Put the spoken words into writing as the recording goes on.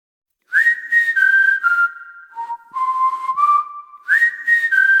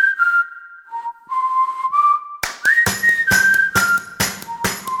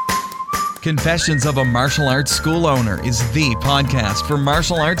Confessions of a Martial Arts School Owner is the podcast for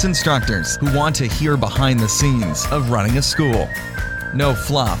martial arts instructors who want to hear behind the scenes of running a school. No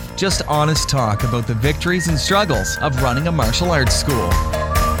fluff, just honest talk about the victories and struggles of running a martial arts school.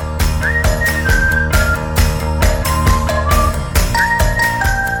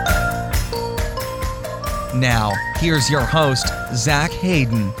 Now, here's your host, Zach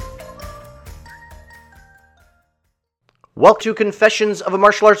Hayden. Welcome to Confessions of a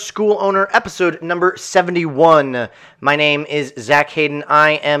Martial Arts School Owner, episode number 71. My name is Zach Hayden.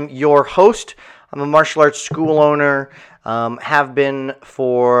 I am your host. I'm a martial arts school owner. Have been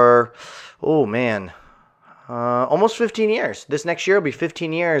for, almost 15 years. This next year will be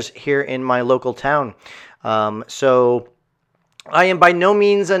 15 years here in my local town. So I am by no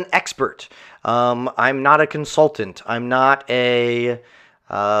means an expert. I'm not a consultant. I'm not a,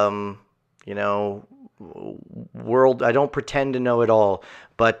 I don't pretend to know it all,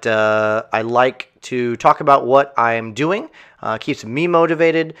 but I like to talk about what I'm doing. Keeps me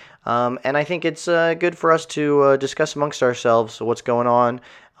motivated, and I think it's good for us to discuss amongst ourselves what's going on.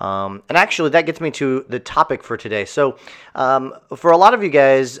 And actually, that gets me to the topic for today. So, for a lot of you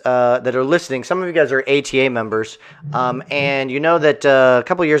guys that are listening, some of you guys are ATA members, and you know that a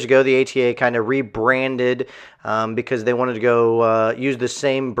couple of years ago, the ATA kind of rebranded because they wanted to go use the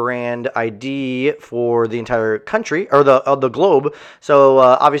same brand ID for the entire country, or the globe. So,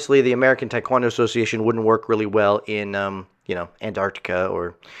 obviously, the American Taekwondo Association wouldn't work really well in, Antarctica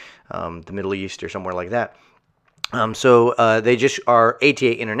or the Middle East or somewhere like that. So they just are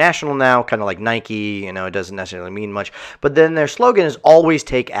ATA International now, kind of like Nike. It doesn't necessarily mean much. But then their slogan is "Always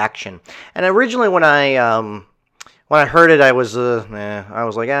Take Action." And originally, when I heard it, I was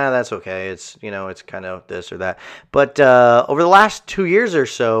like, that's okay. It's it's kind of this or that. But over the last 2 years or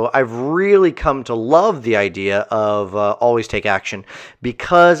so, I've really come to love the idea of "Always Take Action,"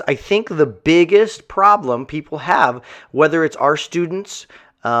 because I think the biggest problem people have, whether it's our students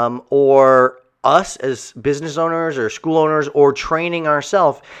or us as business owners or school owners or training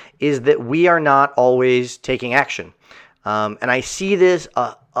ourselves, is that we are not always taking action. And I see this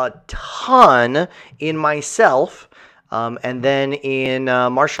a ton in myself, and then in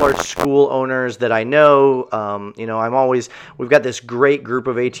martial arts school owners that I know. We've got this great group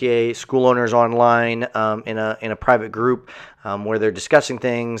of ATA school owners online in a private group where they're discussing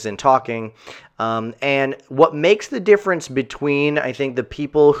things and talking. And what makes the difference between, I think, the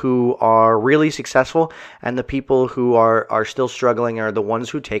people who are really successful and the people who are still struggling are the ones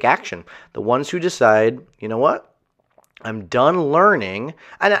who take action. The ones who decide, you know what? I'm done learning.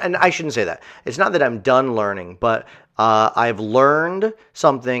 And I shouldn't say that. It's not that I'm done learning, but I've learned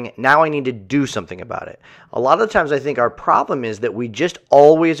something. Now I need to do something about it. A lot of the times I think our problem is that we just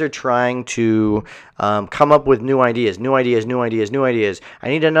always are trying to come up with new ideas. I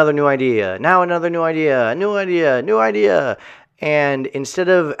need another new idea. Now another new idea. And instead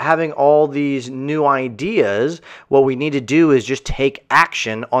of having all these new ideas, what we need to do is just take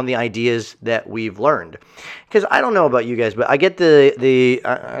action on the ideas that we've learned. Because I don't know about you guys, but I get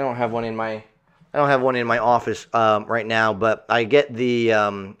I don't have one in my office right now, but I get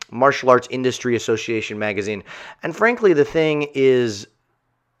the Martial Arts Industry Association magazine, and frankly, the thing is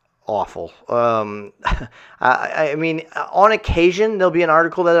awful. I mean, on occasion there'll be an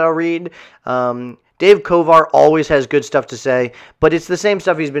article that I'll read. Dave Kovar always has good stuff to say, but it's the same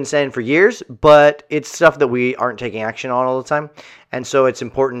stuff he's been saying for years, but it's stuff that we aren't taking action on all the time. And so it's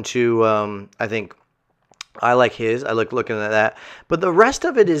important to, I think, I like looking at that. But the rest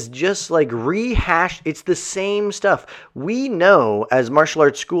of it is just like rehashed. It's the same stuff. We know as martial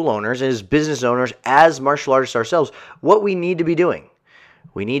arts school owners, as business owners, as martial artists ourselves, what we need to be doing.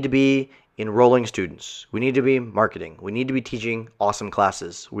 We need to be enrolling students. We need to be marketing. We need to be teaching awesome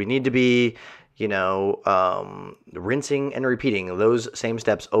classes. We need to be rinsing and repeating those same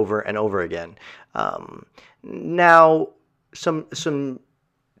steps over and over again. Now, some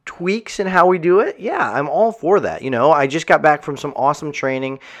tweaks in how we do it, yeah, I'm all for that. I just got back from some awesome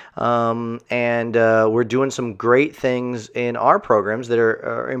training, and we're doing some great things in our programs that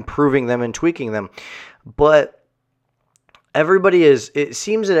are improving them and tweaking them. But it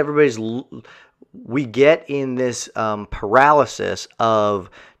seems that we get in this paralysis of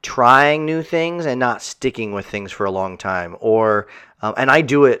trying new things and not sticking with things for a long time. And I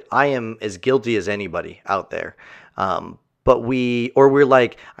do it. I am as guilty as anybody out there. But we're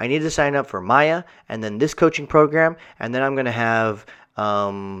like, I need to sign up for Maya and then this coaching program, and then I'm going to have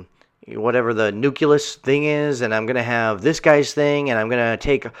whatever the nucleus thing is, and I'm going to have this guy's thing, and I'm going to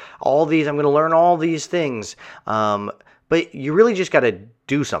take all these, I'm going to learn all these things. But you really just got to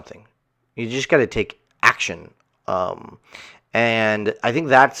do something. You just got to take action. And I think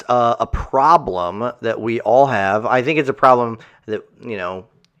that's a problem that we all have. I think it's a problem that,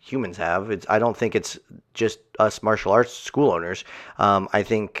 humans have. I don't think it's just us martial arts school owners. I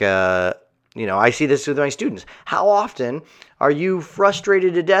think, I see this with my students. How often are you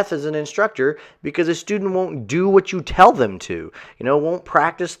frustrated to death as an instructor because a student won't do what you tell them to? Won't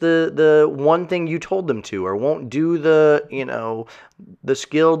practice the one thing you told them to, or won't do the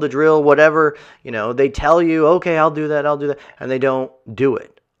skill, the drill, whatever. They tell you, okay, I'll do that, and they don't do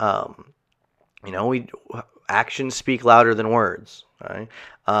it. Actions speak louder than words, right?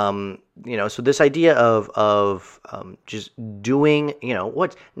 So this idea of just doing,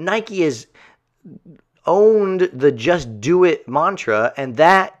 what Nike has owned the just do it mantra, and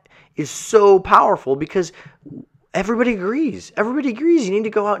that is so powerful because everybody agrees. You need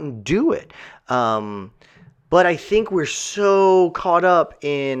to go out and do it. But I think we're so caught up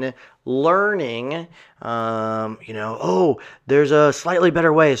in learning, there's a slightly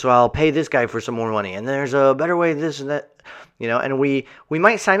better way, so I'll pay this guy for some more money, and there's a better way, this and that, and we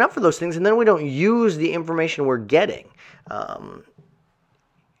might sign up for those things, and then we don't use the information we're getting.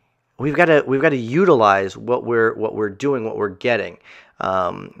 We've got to utilize what we're doing, what we're getting.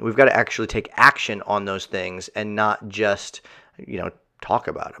 We've got to actually take action on those things and not just talk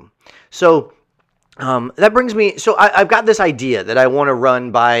about them. So that brings me. So I've got this idea that I want to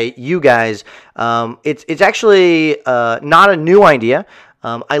run by you guys. It's actually not a new idea.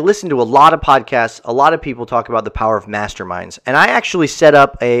 I listen to a lot of podcasts. A lot of people talk about the power of masterminds, and I actually set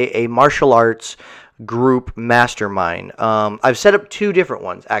up a martial arts group mastermind. I've set up two different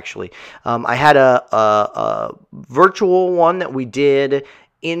ones actually. I had a virtual one that we did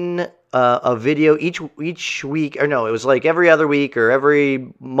in a video each week, or no, it was like every other week or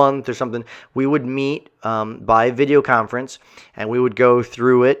every month or something. We would meet by video conference, and we would go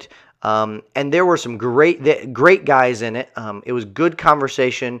through it. And there were some great guys in it. It was good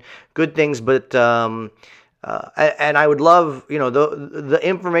conversation, good things, but and I would love, the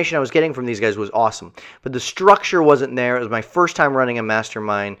information I was getting from these guys was awesome, but the structure wasn't there. It was my first time running a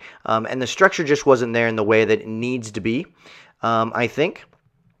mastermind, and the structure just wasn't there in the way that it needs to be, I think.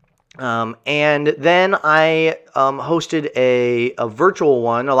 And then I hosted a virtual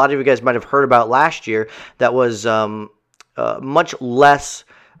one. A lot of you guys might have heard about last year. That was much less.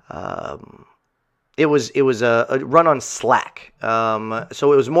 It was a run on Slack.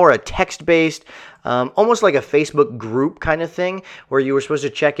 So it was more a text-based, almost like a Facebook group kind of thing, where you were supposed to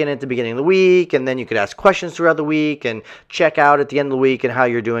check in at the beginning of the week, and then you could ask questions throughout the week and check out at the end of the week and how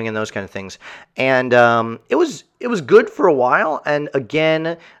you're doing and those kind of things. And it was good for a while. And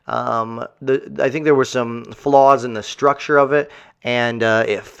again, I think there were some flaws in the structure of it, and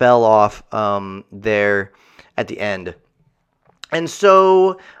it fell off there at the end. And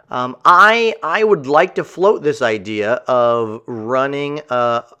so I would like to float this idea of running.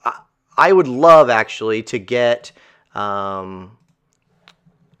 I would love actually to get. I'd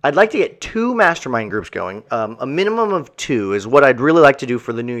like to get 2 mastermind groups going. A minimum of 2 is what I'd really like to do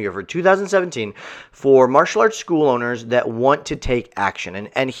for the new year, for 2017, for martial arts school owners that want to take action.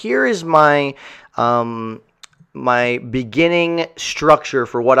 And here is my beginning structure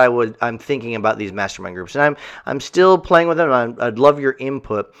for what I'm thinking about these mastermind groups, and I'm still playing with them. I'd love your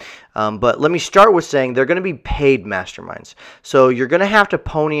input, but let me start with saying they're going to be paid masterminds. So you're going to have to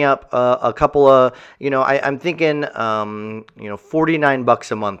pony up a couple of, I'm thinking,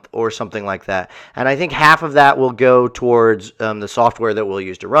 $49 a month or something like that, and I think half of that will go towards the software that we'll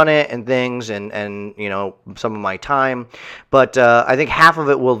use to run it and things, and some of my time, but I think half of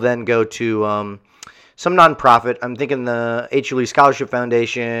it will then go to some nonprofit. I'm thinking the H. Lee Scholarship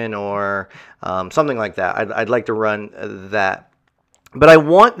Foundation or something like that. I'd like to run that. But I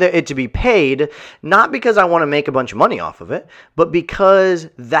want it to be paid, not because I want to make a bunch of money off of it, but because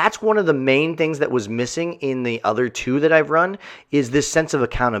that's one of the main things that was missing in the other 2 that I've run, is this sense of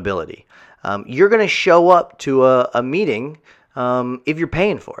accountability. You're going to show up to a meeting if you're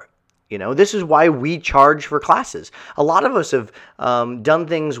paying for it. This is why we charge for classes. A lot of us have done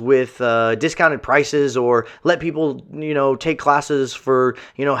things with discounted prices, or let people, take classes for,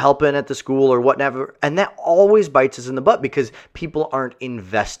 helping at the school or whatever. And that always bites us in the butt because people aren't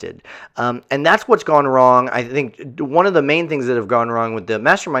invested. And that's what's gone wrong. I think one of the main things that have gone wrong with the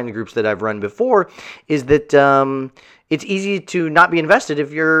mastermind groups that I've run before is that it's easy to not be invested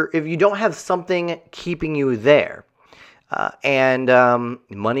if you don't have something keeping you there. And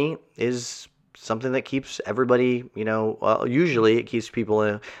money is something that keeps everybody, usually it keeps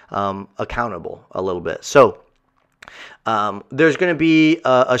people accountable a little bit. So there's going to be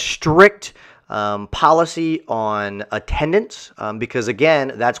a strict policy on attendance, because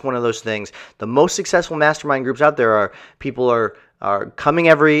again, that's one of those things. The most successful mastermind groups out there are people are coming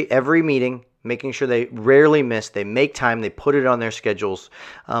every meeting, making sure they rarely miss, they make time, they put it on their schedules.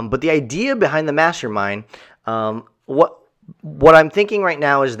 But the idea behind the mastermind, what I'm thinking right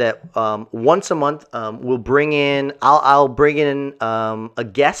now is that once a month I'll bring in a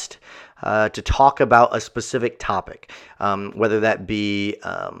guest to talk about a specific topic, whether that be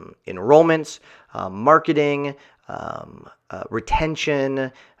enrollments, marketing,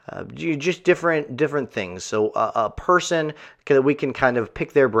 retention, just different things. So a person that we can kind of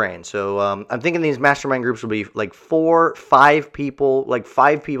pick their brain. So I'm thinking these mastermind groups will be like 5 people, like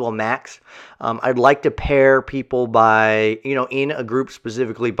 5 people max. I'd like to pair people by, in a group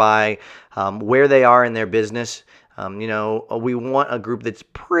specifically by where they are in their business. We want a group that's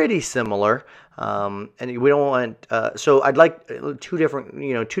pretty similar, and we don't want. So I'd like two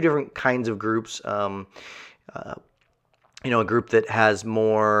different kinds of groups. A group that has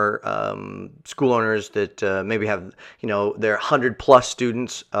more school owners that maybe have, their 100+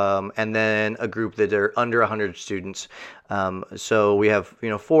 students, and then a group that are under 100 students. So we have,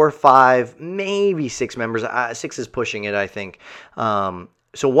 4, 5, maybe 6 members. 6 is pushing it, I think. So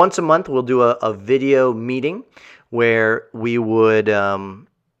once a month, we'll do a video meeting where we would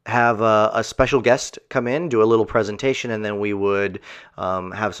have a special guest come in, do a little presentation, and then we would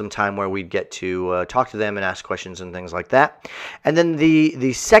have some time where we'd get to talk to them and ask questions and things like that. And then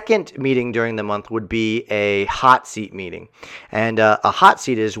the second meeting during the month would be a hot seat meeting. And a hot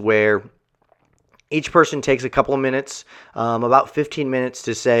seat is where each person takes a couple of minutes, about 15 minutes,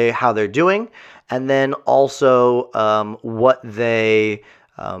 to say how they're doing, and then also what they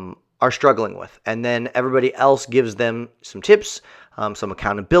are struggling with. And then everybody else gives them some tips, some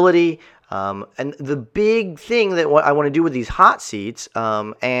accountability. And the big thing that what I want to do with these hot seats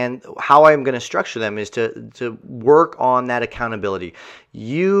and how I'm going to structure them is to work on that accountability.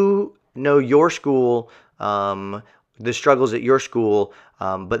 You know your school, the struggles at your school,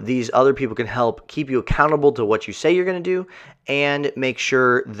 but these other people can help keep you accountable to what you say you're going to do and make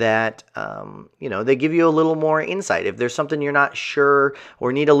sure that, they give you a little more insight. If there's something you're not sure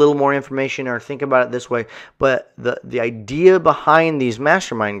or need a little more information or think about it this way. But the idea behind these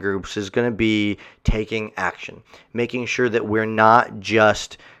mastermind groups is going to be taking action, making sure that we're not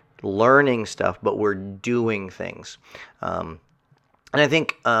just learning stuff, but we're doing things. And I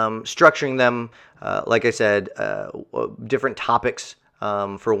think structuring them, like I said, different topics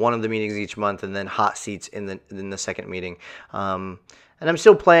for one of the meetings each month, and then hot seats in the second meeting. And I'm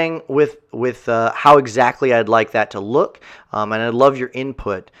still playing with how exactly I'd like that to look, and I'd love your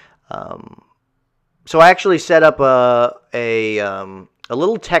input. So I actually set up a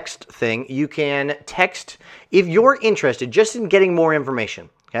little text thing. You can text if you're interested, just in getting more information.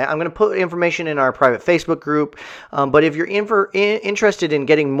 Okay, I'm going to put information in our private Facebook group, but if you're interested in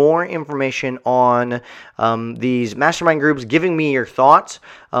getting more information on these mastermind groups, giving me your thoughts,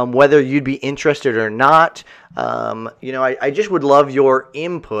 whether you'd be interested or not, I just would love your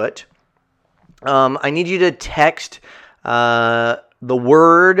input. I need you to text the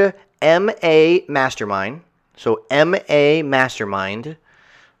word MA Mastermind, so MA Mastermind,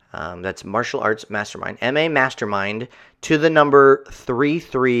 that's Martial Arts Mastermind, MA Mastermind, to the number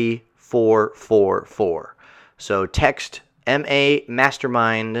 33444. So text MA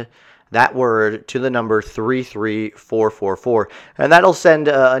Mastermind, that word, to the number 33444. And that'll send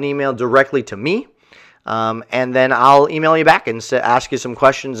an email directly to me. And then I'll email you back and ask you some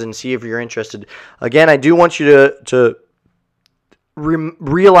questions and see if you're interested. Again, I do want you to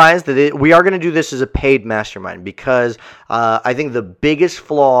realize that we are going to do this as a paid mastermind, because I think the biggest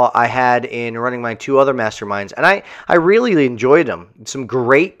flaw I had in running my 2 other masterminds, and I really enjoyed them, some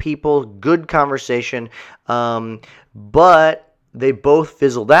great people, good conversation, but they both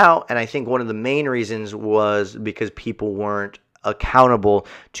fizzled out. And I think one of the main reasons was because people weren't accountable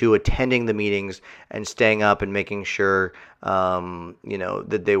to attending the meetings and staying up and making sure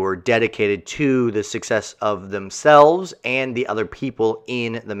that they were dedicated to the success of themselves and the other people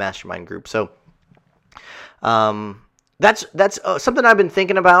in the mastermind group. So that's something I've been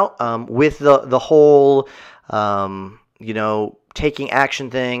thinking about with the whole taking action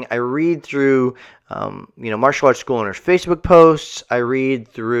thing. I read through martial arts school owners' Facebook posts. I read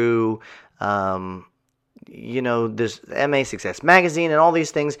through this MA Success Magazine and all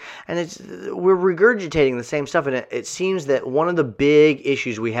these things, and we're regurgitating the same stuff. And it seems that one of the big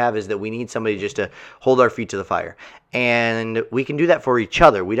issues we have is that we need somebody just to hold our feet to the fire, and we can do that for each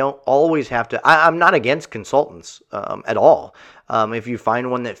other. We don't always have to. I'm not against consultants at all if you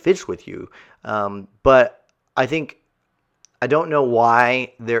find one that fits with you, but I think I don't know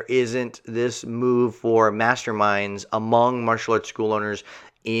why there isn't this move for masterminds among martial arts school owners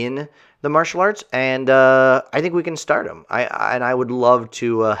in the martial arts, and I think we can start them. I would love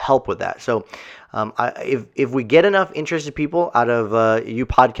to help with that. So if we get enough interested people out of you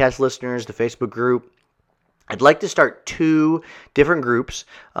podcast listeners, the Facebook group, I'd like to start 2 different groups,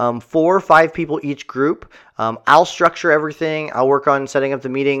 4 or 5 people each group. I'll structure everything. I'll work on setting up the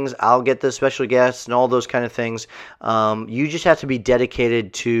meetings. I'll get the special guests and all those kind of things. You just have to be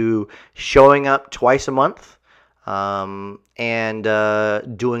dedicated to showing up twice a month and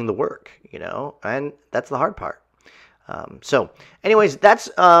doing the work, and that's the hard part. So anyways, that's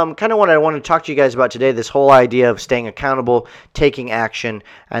kind of what I want to talk to you guys about today, this whole idea of staying accountable, taking action,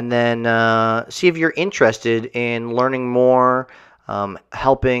 and then see if you're interested in learning more,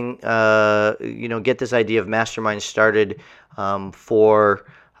 helping get this idea of mastermind started for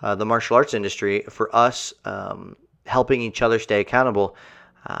the martial arts industry, for us helping each other stay accountable.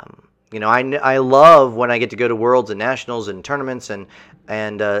 I love when I get to go to Worlds and Nationals and tournaments and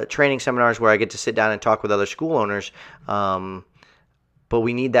training seminars where I get to sit down and talk with other school owners. But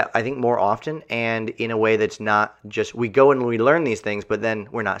we need that, I think, more often, and in a way that's not just we go and we learn these things, but then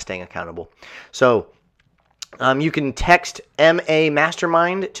we're not staying accountable. So you can text MA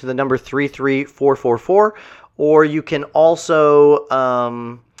Mastermind to the number 33444, or you can also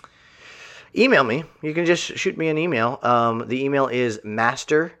email me. You can just shoot me an email. The email is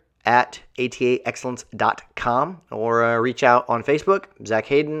master@ataexcellence.com, or reach out on Facebook, Zach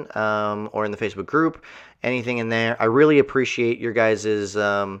Hayden, or in the Facebook group, anything in there. I really appreciate your guys'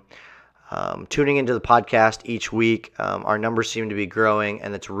 tuning into the podcast each week. Our numbers seem to be growing,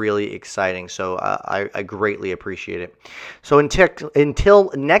 and it's really exciting, so I greatly appreciate it. So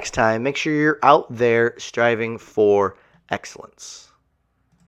until next time, make sure you're out there striving for excellence.